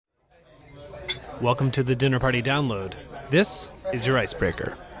Welcome to the Dinner Party Download. This is your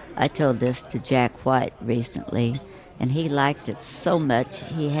icebreaker. I told this to Jack White recently, and he liked it so much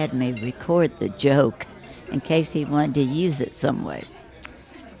he had me record the joke in case he wanted to use it some way.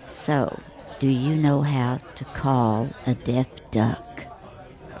 So, do you know how to call a deaf duck?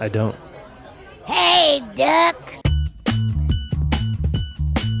 I don't. Hey, duck!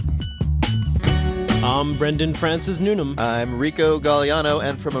 I'm Brendan Francis Noonan. I'm Rico Galliano,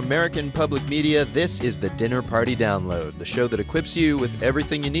 and from American Public Media, this is the Dinner Party Download, the show that equips you with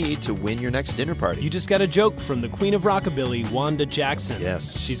everything you need to win your next dinner party. You just got a joke from the Queen of Rockabilly, Wanda Jackson.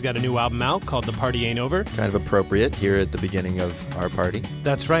 Yes. She's got a new album out called The Party Ain't Over. Kind of appropriate here at the beginning of our party.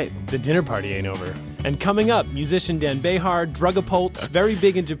 That's right. The Dinner Party Ain't Over. And coming up, musician Dan Bejar, Drugapults, very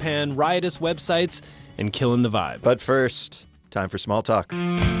big in Japan, riotous websites, and killing the vibe. But first, time for small talk.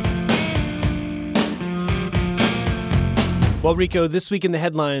 Well, Rico, this week in the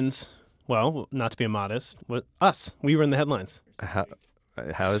headlines, well, not to be immodest, we were in the headlines.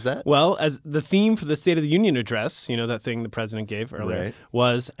 How is that? Well, as the theme for the State of the Union address, you know, that thing the president gave earlier, Right.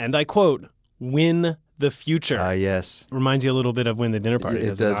 was, and I quote, win the future. Yes. Reminds you a little bit of Win the Dinner Party,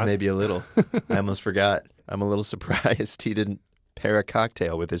 It does, maybe a little. I almost forgot. I'm a little surprised he didn't pair a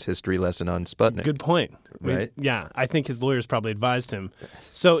cocktail with his history lesson on Sputnik. Good point. Right? Yeah, I think his lawyers probably advised him.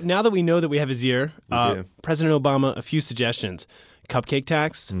 So now that we know that we have his ear, do. President Obama, a few suggestions. Cupcake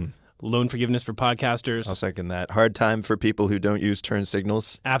tax, loan forgiveness for podcasters. I'll second that. Hard time for people who don't use turn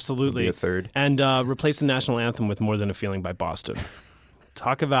signals. Absolutely. Would be a third. And replace the national anthem with More Than a Feeling by Boston.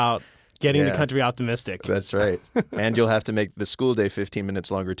 Talk about getting the country optimistic. That's right. And you'll have to make the school day 15 minutes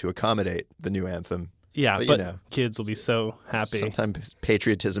longer to accommodate the new anthem. Yeah, but you you know, kids will be so happy. Sometimes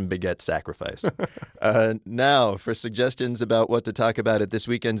patriotism begets sacrifice. Now, for suggestions about what to talk about at this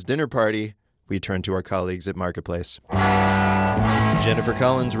weekend's dinner party, we turn to our colleagues at Marketplace. Jennifer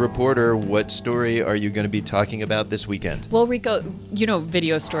Collins, reporter, what story are you going to be talking about this weekend? Well, Rico, you know,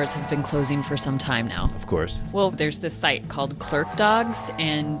 video stores have been closing for some time now. Of course. Well, there's this site called Clerk Dogs,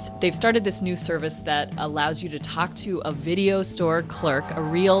 and they've started this new service that allows you to talk to a video store clerk, a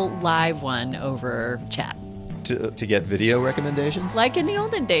real live one, over chat. To get video recommendations? Like in the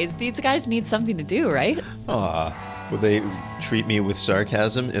olden days, these guys need something to do, right? Aw. Will they treat me with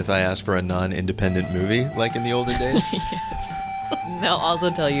sarcasm if I ask for a non-independent movie like in the olden days? Yes. They'll also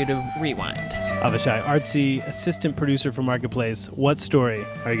tell you to rewind. Avishai Artsy, assistant producer for Marketplace. What story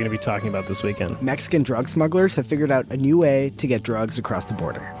are you going to be talking about this weekend? Mexican drug smugglers have figured out a new way to get drugs across the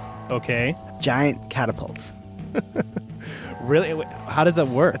border. Okay. Giant catapults. Really? Wait, how does that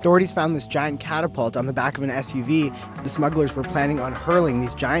work? Authorities found this giant catapult on the back of an SUV. The smugglers were planning on hurling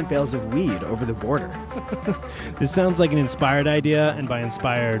these giant bales of weed over the border. This sounds like an inspired idea, and by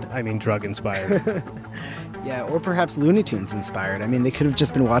inspired, I mean drug-inspired. Yeah, or perhaps Looney Tunes inspired. I mean, they could have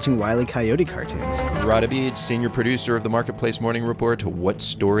just been watching Wile E. Coyote cartoons. Rod Abid, senior producer of the Marketplace Morning Report. What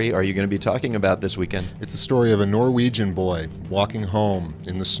story are you going to be talking about this weekend? It's the story of a Norwegian boy walking home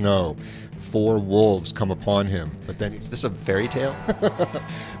in the snow. 4 wolves come upon him, but then Is this a fairy tale?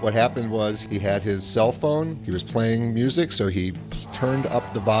 what happened was he had his cell phone, he was playing music, so he turned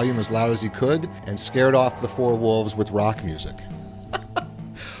up the volume as loud as he could and scared off the 4 wolves with rock music.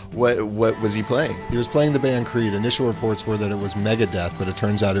 What was he playing? He was playing the band Creed. Initial reports were that it was Megadeth, but it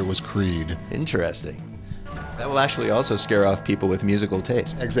turns out it was Creed. Interesting. That will actually also scare off people with musical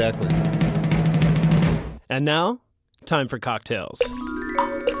taste. Exactly. And now, time for cocktails.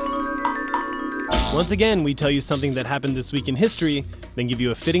 Once again, we tell you something that happened this week in history, then give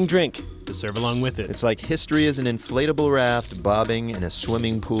you a fitting drink to serve along with it. It's like history is an inflatable raft bobbing in a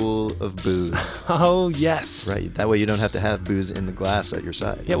swimming pool of booze. Oh, yes. Right, that way you don't have to have booze in the glass at your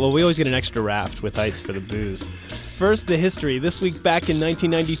side. Yeah, well, we always get an extra raft with ice for the booze. First, the history. This week back in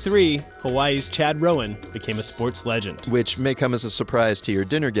 1993, Hawaii's Chad Rowan became a sports legend. Which may come as a surprise to your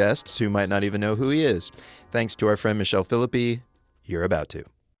dinner guests who might not even know who he is. Thanks to our friend Michelle Philippi, you're about to.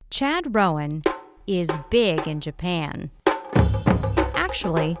 Chad Rowan is big in Japan.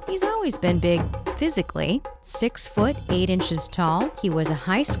 Actually, he's always been big physically. 6 foot 8 inches tall, he was a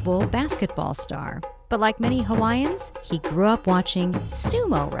high school basketball star. But like many Hawaiians, he grew up watching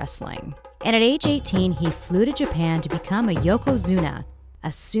sumo wrestling. And at age 18, he flew to Japan to become a yokozuna, a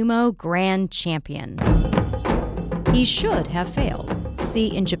sumo grand champion. He should have failed.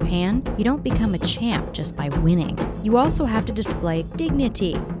 See, in Japan, you don't become a champ just by winning. You also have to display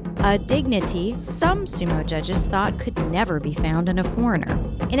dignity. A dignity some sumo judges thought could never be found in a foreigner.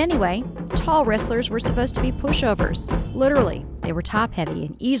 And anyway, tall wrestlers were supposed to be pushovers. Literally, they were top-heavy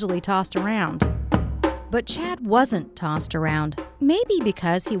and easily tossed around. But Chad wasn't tossed around, maybe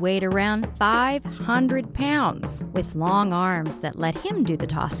because he weighed around 500 pounds, with long arms that let him do the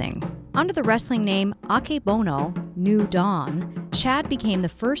tossing. Under the wrestling name Akebono, New Dawn, Chad became the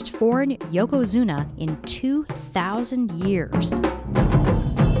first foreign Yokozuna in 2,000 years.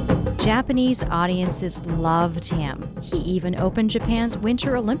 Japanese audiences loved him. He even opened Japan's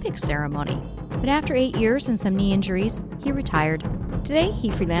Winter Olympics ceremony. But after 8 years and some knee injuries, he retired. Today, he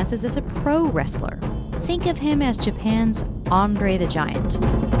freelances as a pro wrestler. Think of him as Japan's Andre the Giant.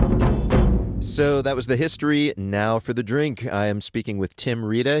 So that was the history. Now for the drink. I am speaking with Tim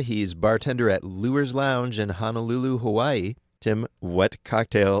Rita. He's bartender at Lure's Lounge in Honolulu, Hawaii. Tim, what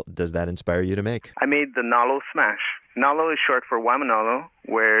cocktail does that inspire you to make? I made the Nalo Smash. Nalo is short for Waimanalo,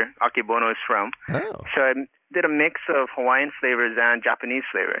 where Akebono is from. Oh. So I did a mix of Hawaiian flavors and Japanese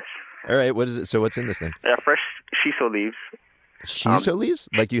flavors. All right, what is it? So what's in this thing? Fresh shiso leaves. Shiso leaves?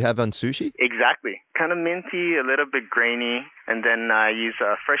 Like you have on sushi? Exactly. Kind of minty, a little bit grainy. And then I use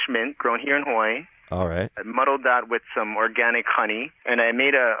fresh mint grown here in Hawaii. All right. I muddled that with some organic honey. And I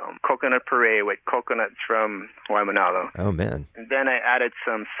made a coconut puree with coconuts from Waimanalo. Oh, man. And then I added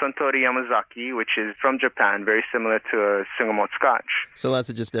some Suntory Yamazaki, which is from Japan, very similar to a single malt scotch. So lots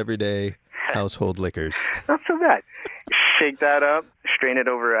of just everyday household liquors. Not so bad. Shake that up, strain it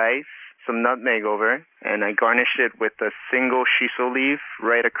over ice, some nutmeg over, and I garnished it with a single shiso leaf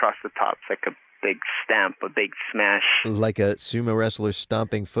right across the top. It's like a big stamp, a big smash. Like a sumo wrestler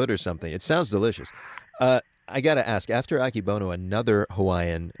stomping foot or something. It sounds delicious. I got to ask, after Akebono, another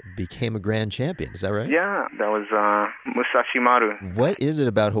Hawaiian became a grand champion. Is that right? Yeah, that was Musashi Maru. What is it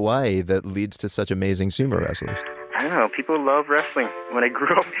about Hawaii that leads to such amazing sumo wrestlers? I don't know. People love wrestling. When I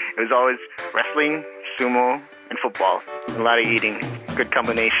grew up, it was always wrestling, sumo, and football. A lot of eating. Good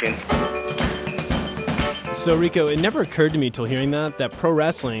combination. So, Rico, it never occurred to me till hearing that pro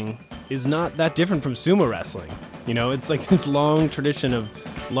wrestling is not that different from sumo wrestling. You know, it's like this long tradition of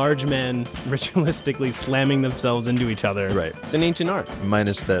large men ritualistically slamming themselves into each other. Right. It's an ancient art.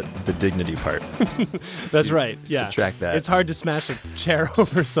 Minus the dignity part. That's right, yeah. Subtract that. It's hard to smash a chair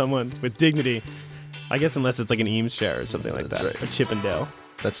over someone with dignity. I guess unless it's like an Eames chair or something like that. Right. A Chippendale.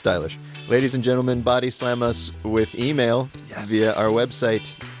 That's stylish. Ladies and gentlemen, body slam us with email via our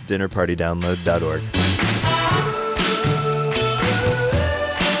website, dinnerpartydownload.org.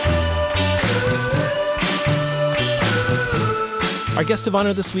 Our guest of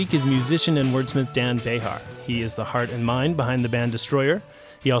honor this week is musician and wordsmith Dan Bejar. He is the heart and mind behind the band Destroyer.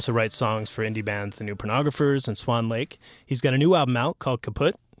 He also writes songs for indie bands The New Pornographers and Swan Lake. He's got a new album out called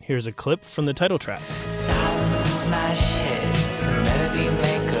Kaput. Here's a clip from the title track. Sound smash hits, a melody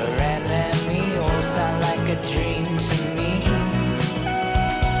maker enemy, all sound like a dream to me.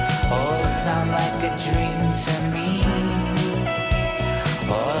 All sound like a dream to me.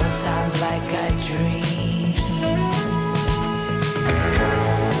 All sounds like a dream.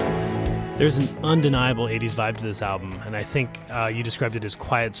 There's an undeniable 80s vibe to this album, and I think you described it as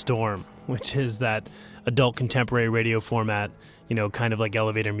Quiet Storm, which is that adult contemporary radio format, you know, kind of like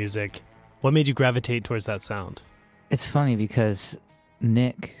elevator music. What made you gravitate towards that sound? It's funny because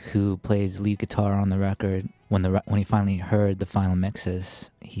Nick, who plays lead guitar on the record, when he finally heard the final mixes,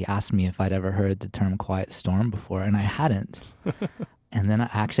 he asked me if I'd ever heard the term Quiet Storm before, and I hadn't. And then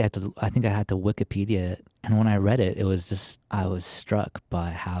I think I had to Wikipedia it, and when I read it, it was just, I was struck by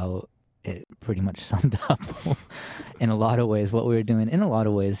how it pretty much summed up in a lot of ways what we were doing. In a lot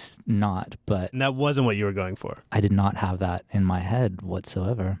of ways, not, but... And that wasn't what you were going for. I did not have that in my head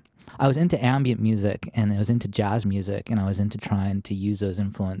whatsoever. I was into ambient music, and I was into jazz music, and I was into trying to use those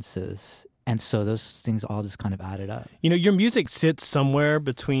influences. And so those things all just kind of added up. You know, your music sits somewhere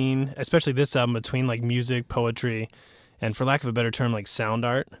between, especially this album, between like music, poetry, and for lack of a better term, like sound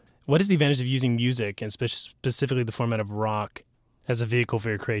art. What is the advantage of using music, and specifically the format of rock, as a vehicle for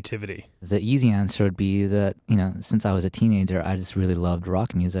your creativity? The easy answer would be that, you know, since I was a teenager, I just really loved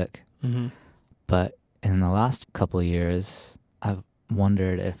rock music. Mm-hmm. But in the last couple of years, I've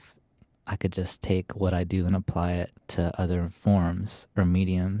wondered if I could just take what I do and apply it to other forms or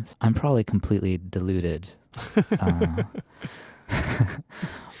mediums. I'm probably completely deluded.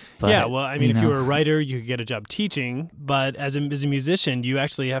 But, yeah, well, I mean, if know, you were a writer, you could get a job teaching, but as a musician, you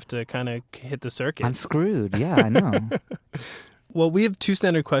actually have to kind of hit the circuit. I'm screwed. Yeah, I know. Well, we have two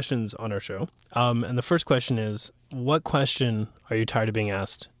standard questions on our show. And the first question is, what question are you tired of being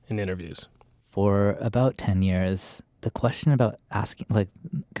asked in interviews? For about 10 years, the question about asking, like,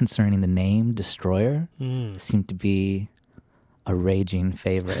 concerning the name Destroyer seemed to be a raging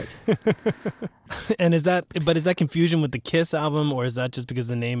favorite. And is that confusion with the Kiss album, or is that just because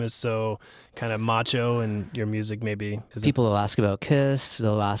the name is so kind of macho and your music maybe isn't? People will ask about Kiss,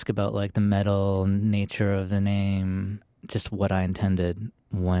 they'll ask about like the metal nature of the name, just what I intended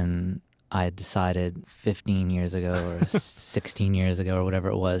when I decided 15 years ago or 16 years ago or whatever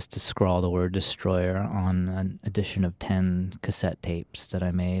it was to scrawl the word destroyer on an edition of 10 cassette tapes that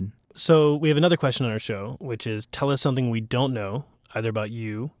I made. So we have another question on our show, which is tell us something we don't know, either about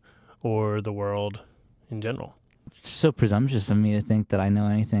you or the world in general. It's so presumptuous of me to think that I know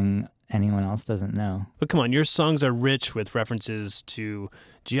anything anyone else doesn't know. But come on, your songs are rich with references to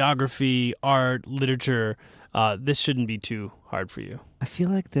geography, art, literature. This shouldn't be too hard for you. I feel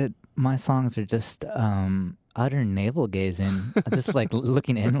like that my songs are just utter navel gazing, just like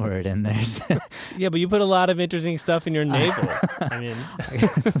looking inward, and there's... Yeah, but you put a lot of interesting stuff in your navel.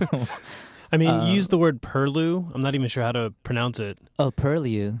 I mean, you use the word purlieu. I'm not even sure how to pronounce it. Oh,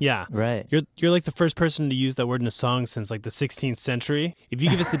 purlieu. Yeah. Right. You're like the first person to use that word in a song since like the 16th century. If you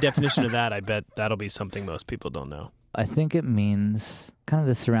give us the definition of that, I bet that'll be something most people don't know. I think it means kind of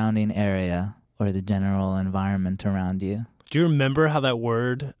the surrounding area or the general environment around you. Do you remember how that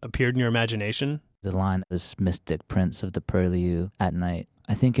word appeared in your imagination? The line was mystic prince of the purlieu at night.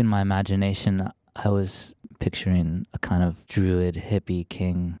 I think in my imagination, I was picturing a kind of druid hippie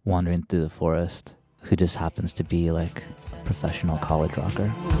king wandering through the forest who just happens to be like a professional college rocker.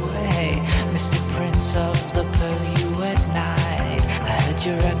 Hey, Mr. Prince of the Purlieu at night. I heard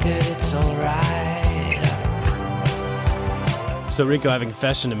your record, it's alright. So Rico, I have a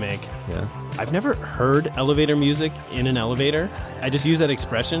confession to make. Yeah. I've never heard elevator music in an elevator. I just use that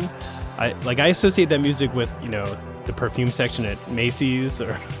expression. I associate that music with, the perfume section at Macy's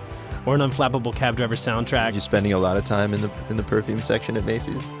or an unflappable cab driver soundtrack. You spending a lot of time in the perfume section at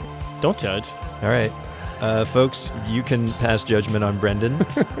Macy's? Don't judge. All right. Folks, you can pass judgment on Brendan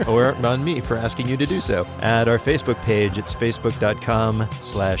or on me for asking you to do so. At our Facebook page, it's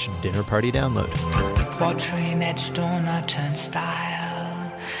facebook.com/dinnerpartydownload. Quatrain etched on our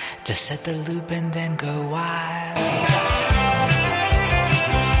turnstile to set the loop and then go wild.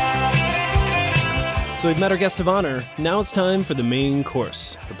 So we've met our guest of honor. Now it's time for the main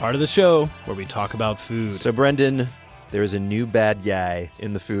course, the part of the show where we talk about food. So, Brendan, there is a new bad guy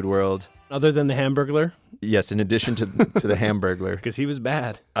in the food world. Other than the Hamburglar? Yes, in addition to the Hamburglar. Because he was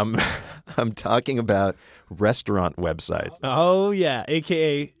bad. I'm talking about restaurant websites. Oh, yeah,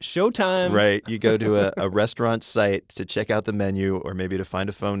 a.k.a. Showtime. Right. You go to a restaurant site to check out the menu or maybe to find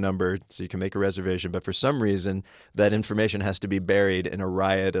a phone number so you can make a reservation. But for some reason, that information has to be buried in a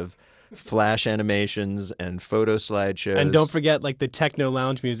riot of flash animations and photo slideshows. And don't forget, the techno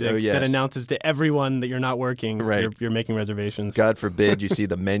lounge music that announces to everyone that you're not working. Right. You're making reservations. God forbid you see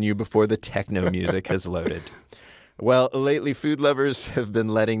the menu before the techno music has loaded. Well, lately, food lovers have been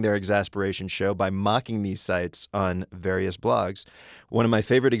letting their exasperation show by mocking these sites on various blogs. One of my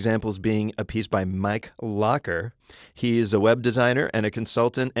favorite examples being a piece by Mike Locker. He's a web designer and a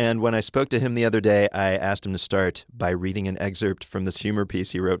consultant, and when I spoke to him the other day, I asked him to start by reading an excerpt from this humor piece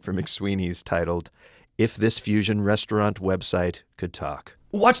he wrote for McSweeney's titled, "If This Fusion Restaurant Website Could Talk."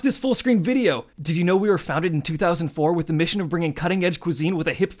 Watch this full-screen video. Did you know we were founded in 2004 with the mission of bringing cutting-edge cuisine with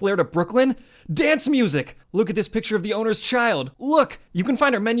a hip flair to Brooklyn? Dance music! Look at this picture of the owner's child. Look! You can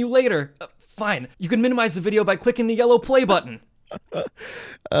find our menu later. Fine. You can minimize the video by clicking the yellow play button.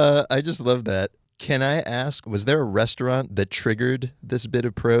 I just love that. Can I ask, was there a restaurant that triggered this bit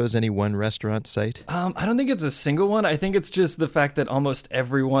of prose? Any one restaurant site? I don't think it's a single one. I think it's just the fact that almost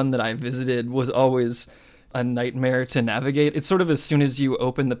everyone that I visited was always a nightmare to navigate. It's sort of as soon as you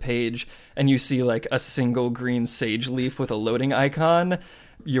open the page and you see a single green sage leaf with a loading icon,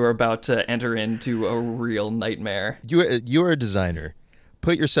 you're about to enter into a real nightmare. You're a designer.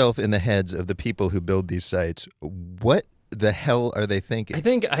 Put yourself in the heads of the people who build these sites. What the hell are they thinking?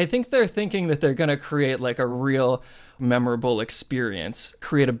 I think they're thinking that they're going to create a real memorable experience,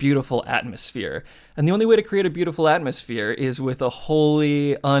 create a beautiful atmosphere. And the only way to create a beautiful atmosphere is with a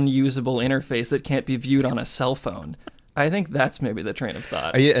wholly unusable interface that can't be viewed on a cell phone. I think that's maybe the train of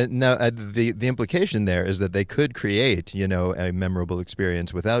thought. The implication there is that they could create, a memorable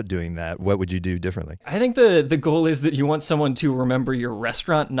experience without doing that. What would you do differently? I think the goal is that you want someone to remember your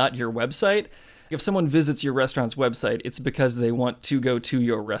restaurant, not your website. If someone visits your restaurant's website, it's because they want to go to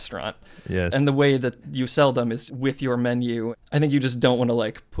your restaurant. Yes. And the way that you sell them is with your menu. I think you just don't want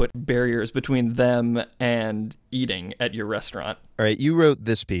to put barriers between them and eating at your restaurant. All right, you wrote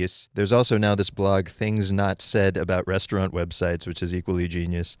this piece. There's also now this blog, Things Not Said About Restaurant Websites, which is equally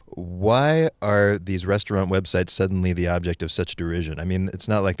genius. Why are these restaurant websites suddenly the object of such derision? I mean, it's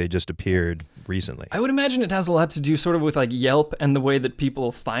not like they just appeared recently. I would imagine it has a lot to do sort of with Yelp and the way that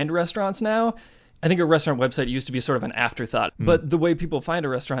people find restaurants now. I think a restaurant website used to be sort of an afterthought, but the way people find a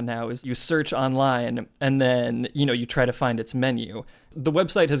restaurant now is you search online and then, you try to find its menu. The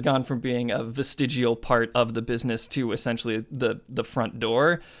website has gone from being a vestigial part of the business to essentially the front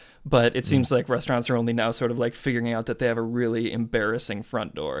door, but it seems like restaurants are only now sort of like figuring out that they have a really embarrassing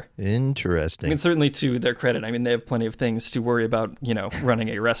front door. Interesting. I mean, certainly to their credit, I mean, they have plenty of things to worry about, running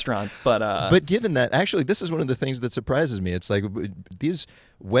a restaurant, But given that, actually, this is one of the things that surprises me. It's like these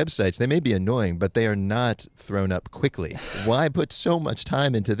websites, they may be annoying, but they are not thrown up quickly. Why put so much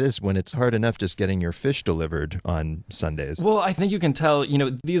time into this when it's hard enough just getting your fish delivered on Sundays? Well, I think you can tell,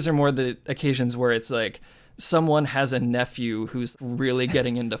 these are more the occasions where it's like someone has a nephew who's really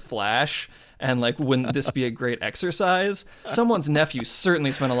getting into Flash, and like, wouldn't this be a great exercise? Someone's nephew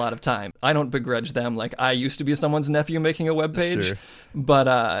certainly spent a lot of time. I don't begrudge them. Like, I used to be someone's nephew making a webpage, Sure.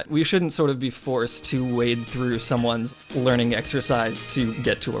 But we shouldn't sort of be forced to wade through someone's learning exercise to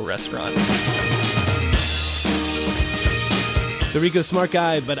get to a restaurant. So Rico's a smart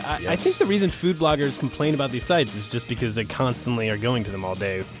guy, but I think the reason food bloggers complain about these sites is just because they constantly are going to them all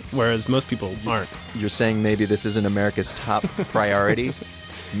day, whereas most people aren't. You're saying maybe this isn't America's top priority?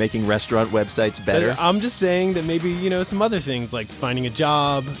 Making restaurant websites better? I'm just saying that maybe, some other things like finding a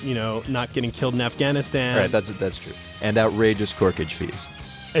job, not getting killed in Afghanistan. Right, that's true. And outrageous corkage fees.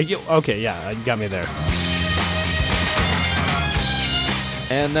 Okay, yeah, you got me there.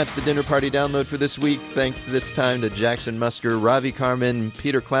 And that's the Dinner Party download for this week. Thanks this time to Jackson Musker, Ravi Carmen,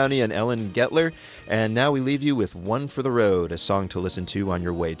 Peter Clowney, and Ellen Gettler. And now we leave you with One for the Road, a song to listen to on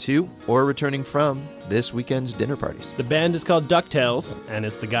your way to or returning from this weekend's dinner parties. The band is called DuckTales, and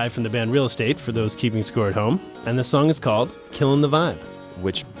it's the guy from the band Real Estate, for those keeping score at home. And the song is called Killin' the Vibe.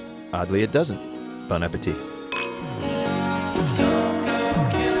 Which, oddly, it doesn't. Bon appetit.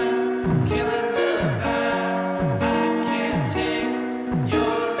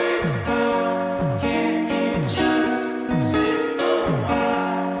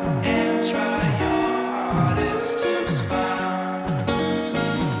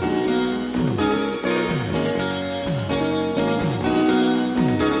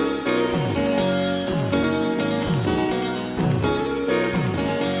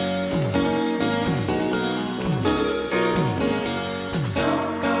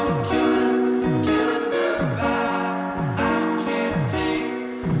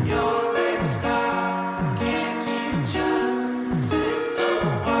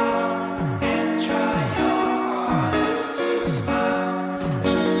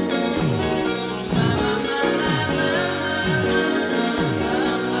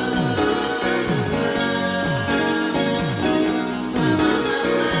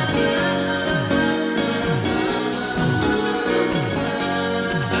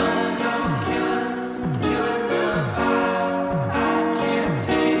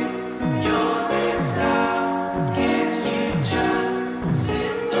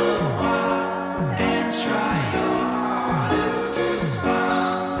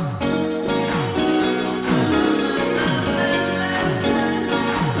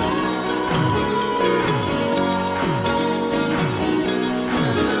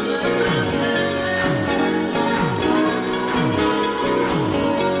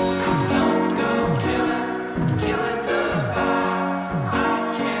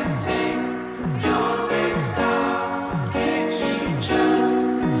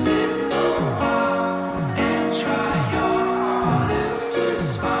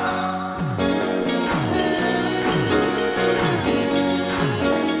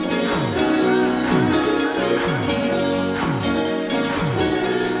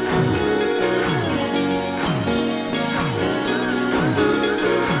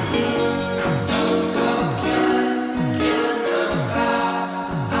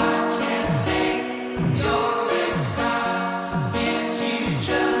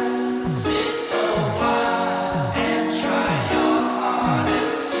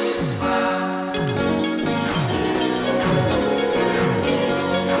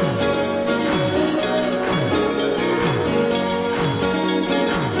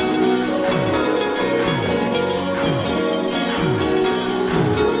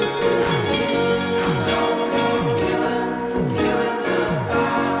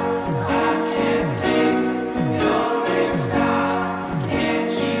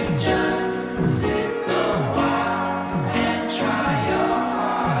 Just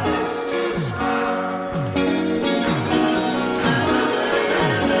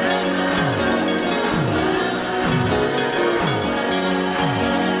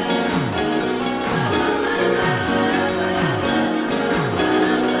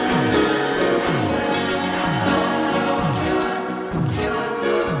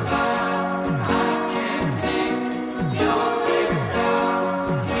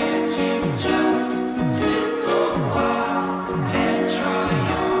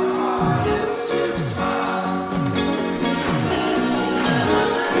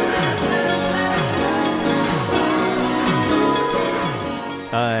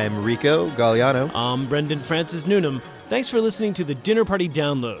I'm Rico Galliano. I'm Brendan Francis Noonan. Thanks for listening to the Dinner Party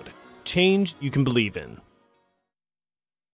Download. Change you can believe in.